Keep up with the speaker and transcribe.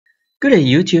Good day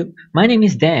YouTube, my name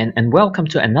is Dan and welcome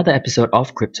to another episode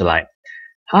of Cryptolite.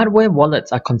 Hardware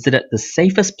wallets are considered the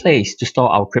safest place to store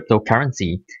our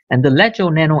cryptocurrency, and the Ledger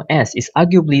Nano S is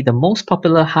arguably the most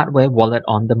popular hardware wallet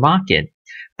on the market.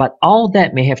 But all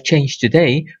that may have changed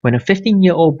today when a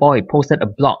 15-year-old boy posted a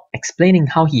blog explaining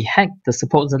how he hacked the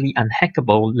supposedly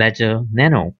unhackable Ledger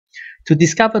Nano. To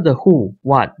discover the who,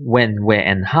 what, when, where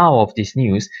and how of this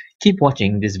news, keep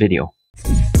watching this video.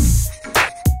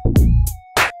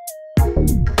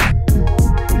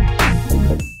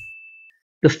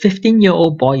 The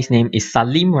 15-year-old boy's name is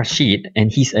Salim Rashid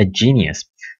and he's a genius.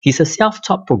 He's a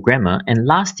self-taught programmer and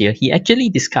last year he actually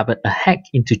discovered a hack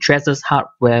into Trezor's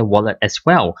hardware wallet as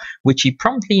well, which he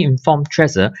promptly informed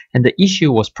Trezor, and the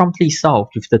issue was promptly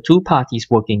solved with the two parties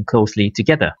working closely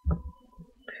together.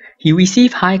 He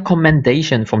received high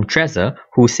commendation from Trezor,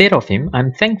 who said of him,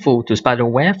 "I'm thankful to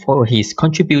Spiderware for his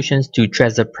contributions to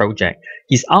Trezor project.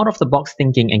 His out-of-the-box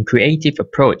thinking and creative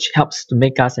approach helps to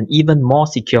make us an even more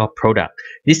secure product.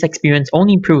 This experience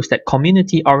only proves that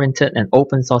community-oriented and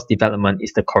open-source development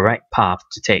is the correct path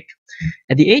to take."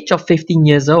 At the age of 15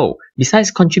 years old, besides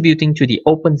contributing to the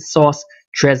open-source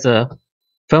Trezor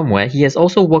firmware, he has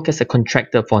also worked as a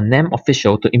contractor for NAM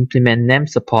Official to implement NAM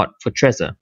support for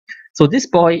Trezor. So this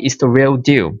boy is the real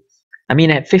deal. I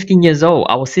mean, at 15 years old,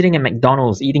 I was sitting at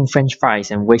McDonald's eating French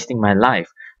fries and wasting my life.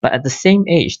 But at the same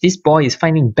age, this boy is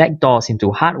finding backdoors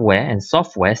into hardware and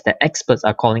softwares that experts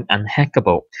are calling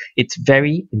unhackable. It's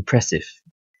very impressive.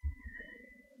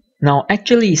 Now,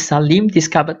 actually, Salim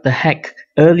discovered the hack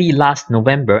early last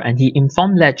November and he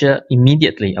informed Ledger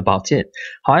immediately about it.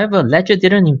 However, Ledger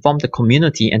didn't inform the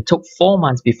community and took 4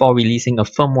 months before releasing a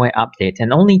firmware update,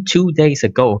 and only 2 days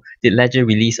ago did Ledger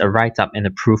release a write-up and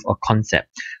a proof of concept.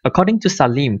 According to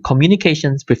Salim,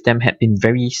 communications with them had been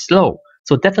very slow,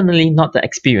 so definitely not the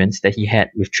experience that he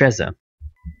had with Trezor.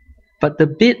 But the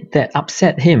bit that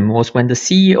upset him was when the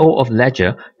CEO of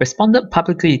Ledger responded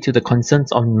publicly to the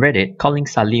concerns on Reddit, calling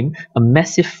Salim a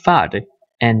massive FUD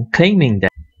and claiming that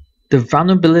the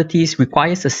vulnerabilities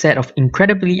requires a set of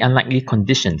incredibly unlikely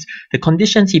conditions. The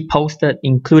conditions he posted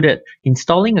included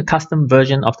installing a custom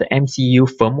version of the MCU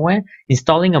firmware,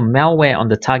 installing a malware on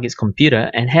the target's computer,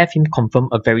 and have him confirm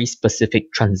a very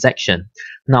specific transaction.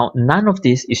 Now, none of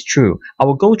this is true. I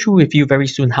will go through with you very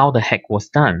soon how the hack was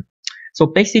done. So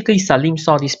basically, Salim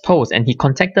saw this post and he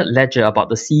contacted Ledger about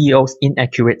the CEO's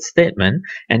inaccurate statement,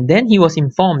 and then he was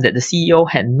informed that the CEO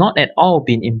had not at all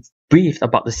been briefed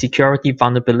about the security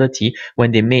vulnerability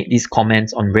when they made these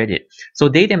comments on Reddit. So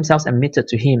they themselves admitted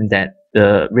to him that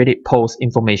the Reddit post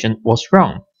information was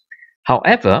wrong.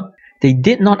 However, they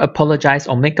did not apologize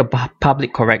or make a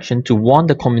public correction to warn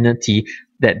the community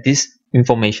that this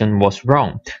information was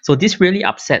wrong. So this really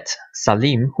upset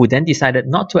Salim, who then decided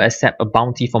not to accept a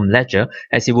bounty from Ledger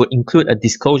as it would include a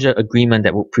disclosure agreement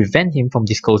that would prevent him from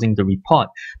disclosing the report,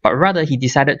 but rather he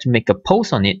decided to make a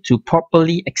post on it to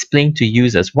properly explain to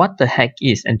users what the hack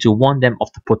is and to warn them of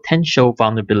the potential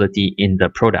vulnerability in the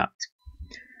product.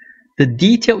 The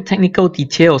detailed technical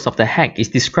details of the hack is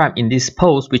described in this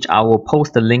post, which I will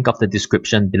post the link of the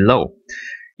description below.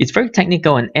 It's very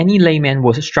technical and any layman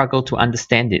will struggle to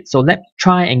understand it, so let me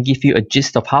try and give you a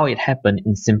gist of how it happened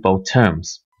in simple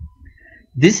terms.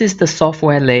 This is the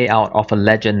software layout of a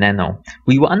Ledger Nano.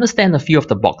 We will understand a few of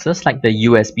the boxes like the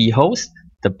USB host,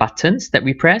 the buttons that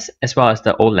we press, as well as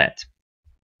the OLED.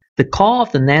 The core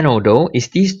of the Nano though is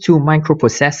these two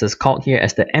microprocessors called here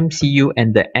as the MCU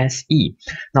and the SE.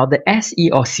 Now the SE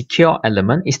or secure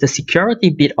element is the security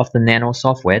bit of the Nano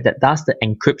software that does the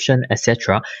encryption,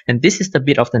 etc. And this is the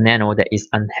bit of the Nano that is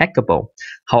unhackable.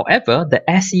 However, the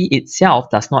SE itself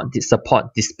does not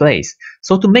support displays.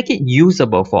 So to make it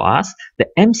usable for us, the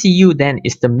MCU then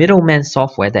is the middleman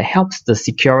software that helps the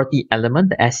security element,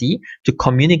 the SE, to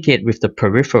communicate with the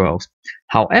peripherals.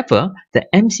 However, the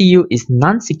MCU is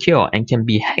non-secure and can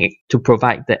be hacked to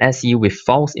provide the SE with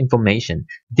false information.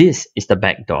 This is the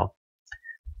backdoor.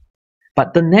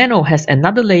 But the Nano has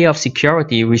another layer of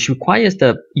security which requires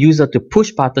the user to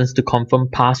push buttons to confirm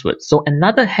passwords. So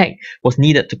another hack was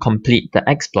needed to complete the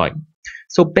exploit.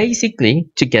 So basically,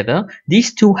 together,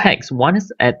 these two hacks, one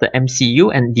is at the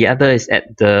MCU and the other is at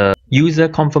the user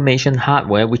confirmation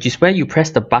hardware, which is where you press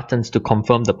the buttons to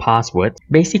confirm the password,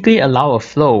 basically allow a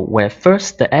flow where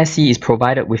first the SE is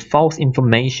provided with false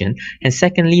information, and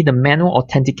secondly the manual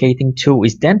authenticating tool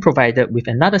is then provided with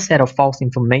another set of false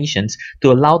informations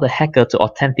to allow the hacker to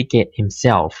authenticate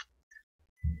himself.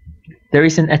 There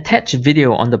is an attached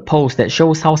video on the post that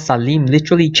shows how Salim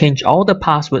literally changed all the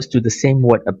passwords to the same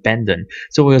word abandon,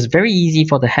 so it was very easy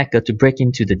for the hacker to break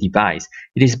into the device.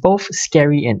 It is both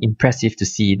scary and impressive to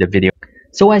see the video.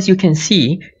 So as you can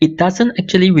see, it doesn't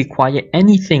actually require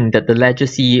anything that the Ledger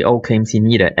CEO claims he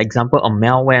needed. Example, a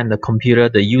malware on the computer,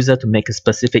 the user to make a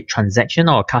specific transaction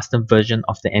or a custom version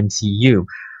of the MCU.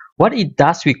 What it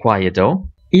does require though,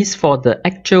 is for the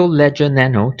actual Ledger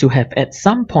Nano to have at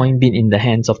some point been in the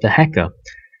hands of the hacker.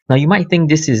 Now you might think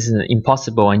this is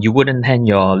impossible and you wouldn't hand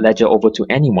your ledger over to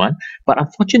anyone, but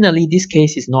unfortunately this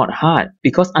case is not hard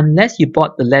because unless you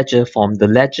bought the ledger from the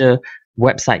Ledger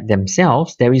website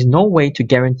themselves, there is no way to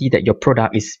guarantee that your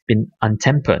product is been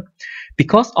untampered.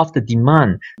 Because of the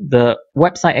demand, the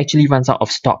website actually runs out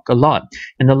of stock a lot,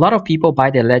 and a lot of people buy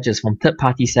their ledgers from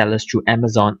third-party sellers through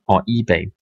Amazon or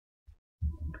eBay.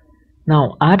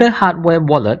 Now, other hardware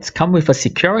wallets come with a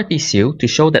security seal to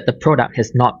show that the product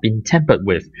has not been tampered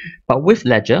with. But with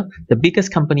Ledger, the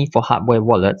biggest company for hardware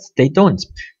wallets, they don't.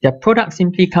 Their product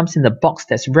simply comes in a box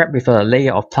that's wrapped with a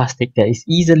layer of plastic that is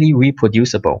easily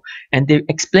reproducible. And they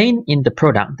explain in the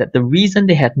product that the reason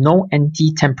they have no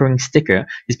anti-tampering sticker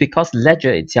is because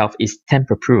Ledger itself is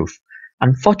tamper-proof.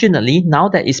 Unfortunately, now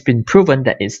that it's been proven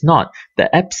that it's not,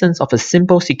 the absence of a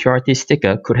simple security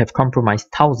sticker could have compromised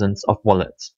thousands of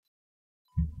wallets.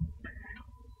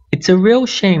 It's a real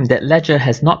shame that Ledger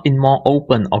has not been more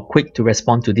open or quick to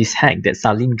respond to this hack that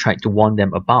Salim tried to warn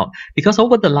them about, because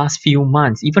over the last few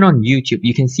months, even on YouTube,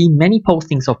 you can see many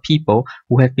postings of people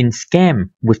who have been scammed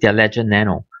with their Ledger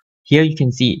Nano. Here you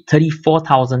can see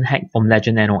 34,000 hacked from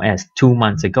Ledger Nano S 2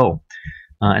 months ago.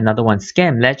 Another one,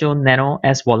 scam, Ledger Nano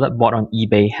S wallet bought on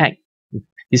eBay hacked.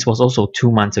 This was also 2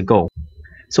 months ago.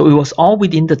 So it was all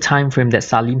within the time frame that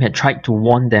Salim had tried to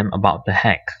warn them about the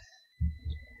hack.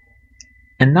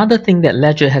 Another thing that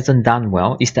Ledger hasn't done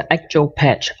well is the actual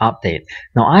patch update.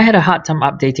 Now, I had a hard time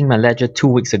updating my Ledger 2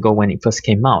 weeks ago when it first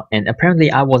came out, and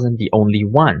apparently I wasn't the only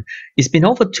one. It's been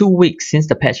over 2 weeks since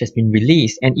the patch has been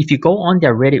released, and if you go on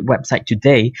their Reddit website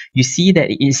today, you see that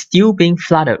it is still being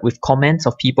flooded with comments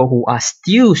of people who are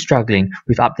still struggling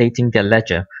with updating their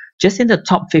Ledger. Just in the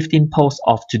top 15 posts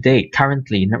of today,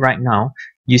 currently, right now,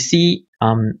 you see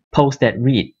posts that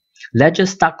read, Ledger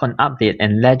stuck on update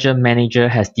and Ledger Manager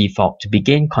has default. To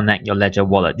begin, connect your Ledger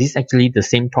wallet. This is actually the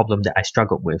same problem that I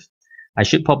struggled with. I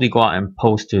should probably go out and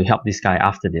post to help this guy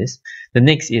after this. The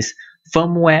next is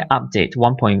firmware update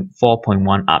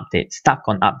 1.4.1 update. Stuck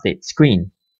on update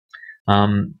screen.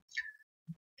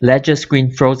 Ledger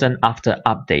screen frozen after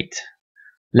update.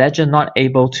 Ledger not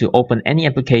able to open any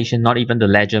application, not even the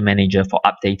Ledger Manager for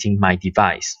updating my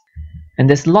device. And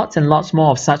there's lots and lots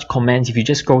more of such comments if you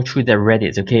just go through their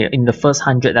Reddits, okay? In the first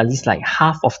 100, at least like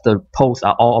half of the posts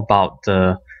are all about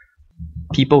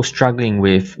people struggling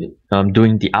with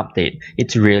doing the update.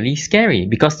 It's really scary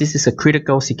because this is a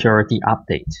critical security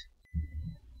update.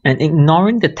 And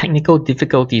ignoring the technical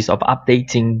difficulties of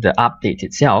updating the update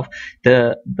itself,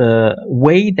 the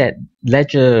way that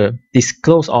Ledger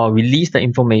disclosed or released the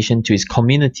information to its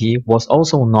community was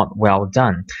also not well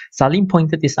done. Salim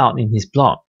pointed this out in his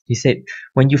blog. He said,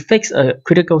 when you fix a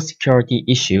critical security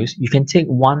issues, you can take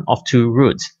one of two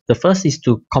routes. The first is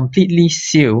to completely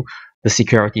seal the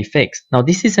security fix. Now,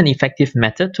 this is an effective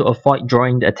method to avoid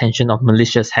drawing the attention of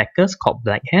malicious hackers called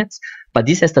black hats, but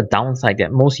this has the downside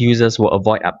that most users will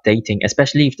avoid updating,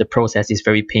 especially if the process is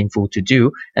very painful to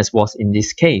do, as was in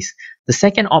this case. The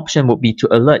second option would be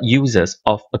to alert users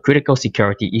of a critical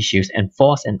security issues and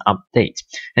force an update.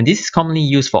 And this is commonly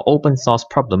used for open source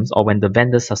problems or when the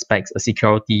vendor suspects a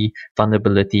security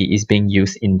vulnerability is being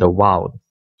used in the wild.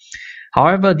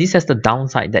 However, this has the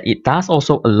downside that it does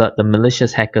also alert the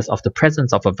malicious hackers of the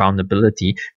presence of a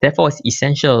vulnerability. Therefore, it's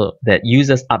essential that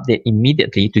users update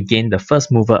immediately to gain the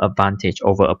first mover advantage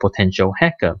over a potential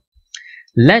hacker.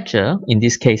 Ledger, in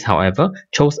this case, however,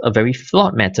 chose a very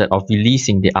flawed method of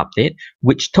releasing the update,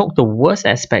 which took the worst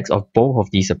aspects of both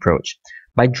of these approaches.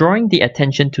 By drawing the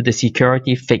attention to the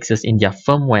security fixes in their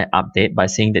firmware update by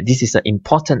saying that this is an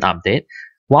important update,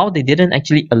 while they didn't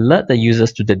actually alert the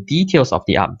users to the details of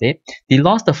the update, they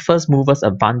lost the first mover's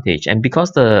advantage. And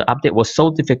because the update was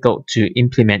so difficult to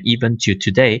implement even to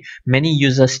today, many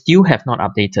users still have not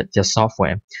updated their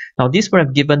software. Now, this would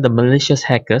have given the malicious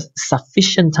hackers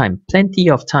sufficient time, plenty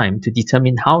of time, to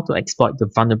determine how to exploit the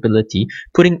vulnerability,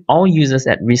 putting all users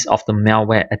at risk of the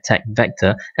malware attack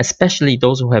vector, especially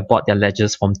those who have bought their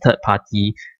ledgers from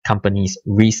third-party companies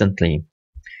recently.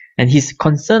 And his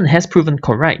concern has proven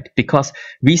correct because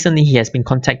recently he has been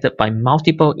contacted by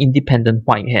multiple independent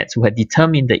white hats who had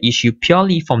determined the issue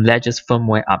purely from Ledger's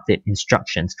firmware update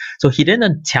instructions. So he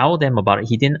didn't tell them about it,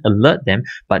 he didn't alert them,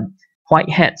 but white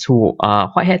hats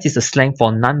white hats is a slang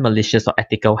for non-malicious or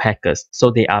ethical hackers. So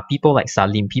they are people like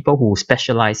Salim, people who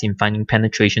specialize in finding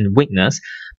penetration weakness,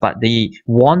 but they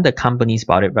warn the companies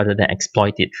about it rather than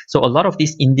exploit it. So a lot of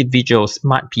these individual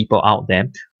smart people out there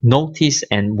noticed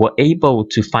and were able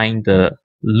to find the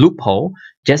loophole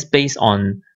just based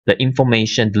on the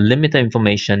information, the limited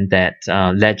information that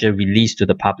Ledger released to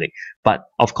the public. But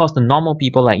of course, the normal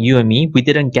people like you and me, we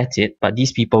didn't get it, but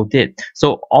these people did.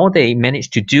 So all they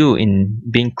managed to do in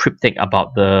being cryptic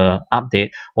about the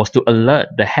update was to alert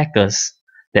the hackers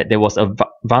that there was a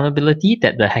vulnerability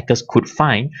that the hackers could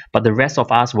find, but the rest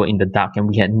of us were in the dark and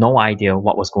we had no idea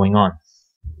what was going on.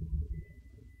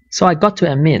 So I got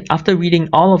to admit, after reading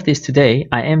all of this today,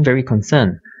 I am very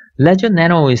concerned. Ledger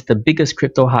Nano is the biggest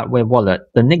crypto hardware wallet.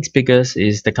 The next biggest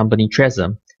is the company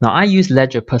Trezor. Now, I use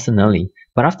Ledger personally,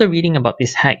 but after reading about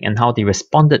this hack and how they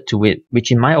responded to it,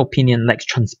 which in my opinion lacks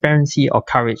transparency or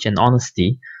courage and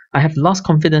honesty, I have lost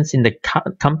confidence in the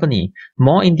company,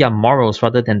 more in their morals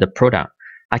rather than the product.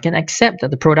 I can accept that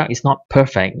the product is not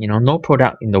perfect. No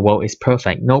product in the world is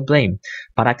perfect, no blame.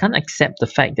 But I can't accept the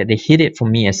fact that they hid it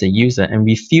from me as a user and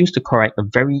refused to correct a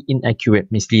very inaccurate,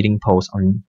 misleading post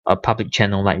on a public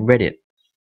channel like Reddit.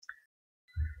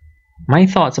 My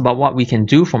thoughts about what we can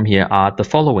do from here are the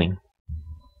following.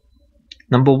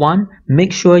 Number 1,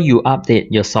 make sure you update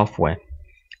your software.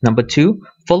 Number 2,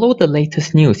 follow the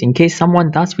latest news in case someone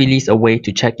does release a way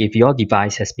to check if your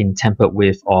device has been tampered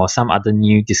with or some other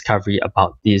new discovery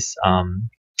about this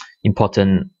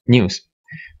important news.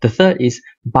 The third is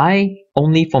buy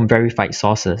only from verified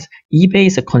sources. eBay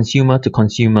is a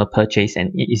consumer-to-consumer purchase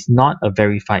and it is not a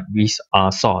verified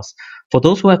source. For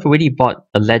those who have already bought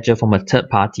a ledger from a third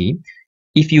party,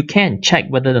 if you can, check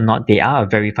whether or not they are a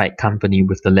verified company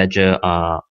with the Ledger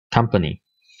company.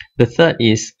 The third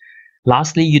is,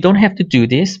 lastly, you don't have to do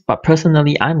this, but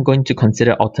personally, I'm going to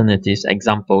consider alternatives,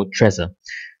 example, Trezor.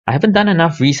 I haven't done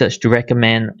enough research to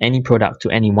recommend any product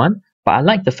to anyone, but I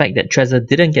like the fact that Trezor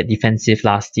didn't get defensive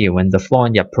last year when the flaw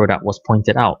in their product was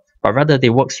pointed out, but rather they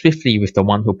worked swiftly with the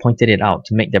one who pointed it out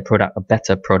to make their product a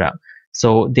better product.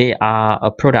 So they are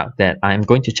a product that I'm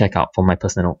going to check out for my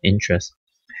personal interest.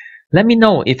 Let me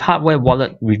know if hardware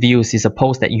wallet reviews is a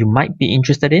post that you might be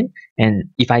interested in, and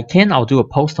if I can, I'll do a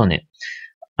post on it.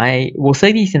 I will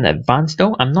say this in advance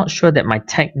though, I'm not sure that my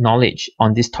tech knowledge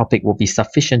on this topic will be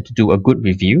sufficient to do a good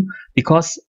review,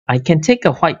 because I can take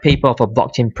a white paper of a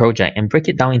blockchain project and break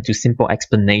it down into simple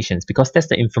explanations because that's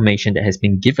the information that has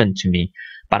been given to me.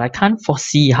 But I can't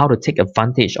foresee how to take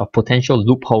advantage of potential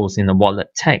loopholes in a wallet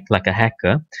tech like a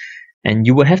hacker. And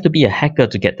you would have to be a hacker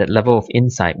to get that level of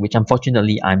insight, which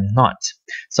unfortunately I'm not.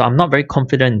 So I'm not very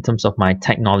confident in terms of my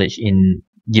tech knowledge in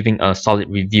giving a solid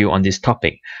review on this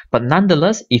topic. But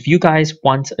nonetheless, if you guys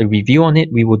want a review on it,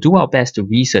 we will do our best to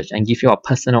research and give you our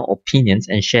personal opinions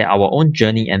and share our own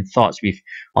journey and thoughts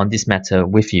on this matter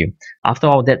with you. After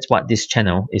all, that's what this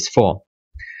channel is for.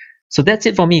 So that's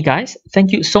it for me, guys.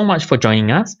 Thank you so much for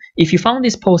joining us. If you found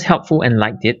this post helpful and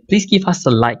liked it, please give us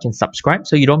a like and subscribe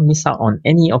so you don't miss out on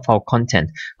any of our content.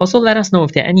 Also, let us know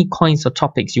if there are any coins or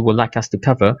topics you would like us to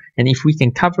cover, and if we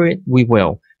can cover it, we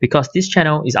will, because this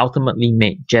channel is ultimately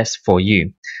made just for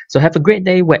you. So have a great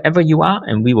day wherever you are,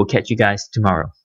 and we will catch you guys tomorrow.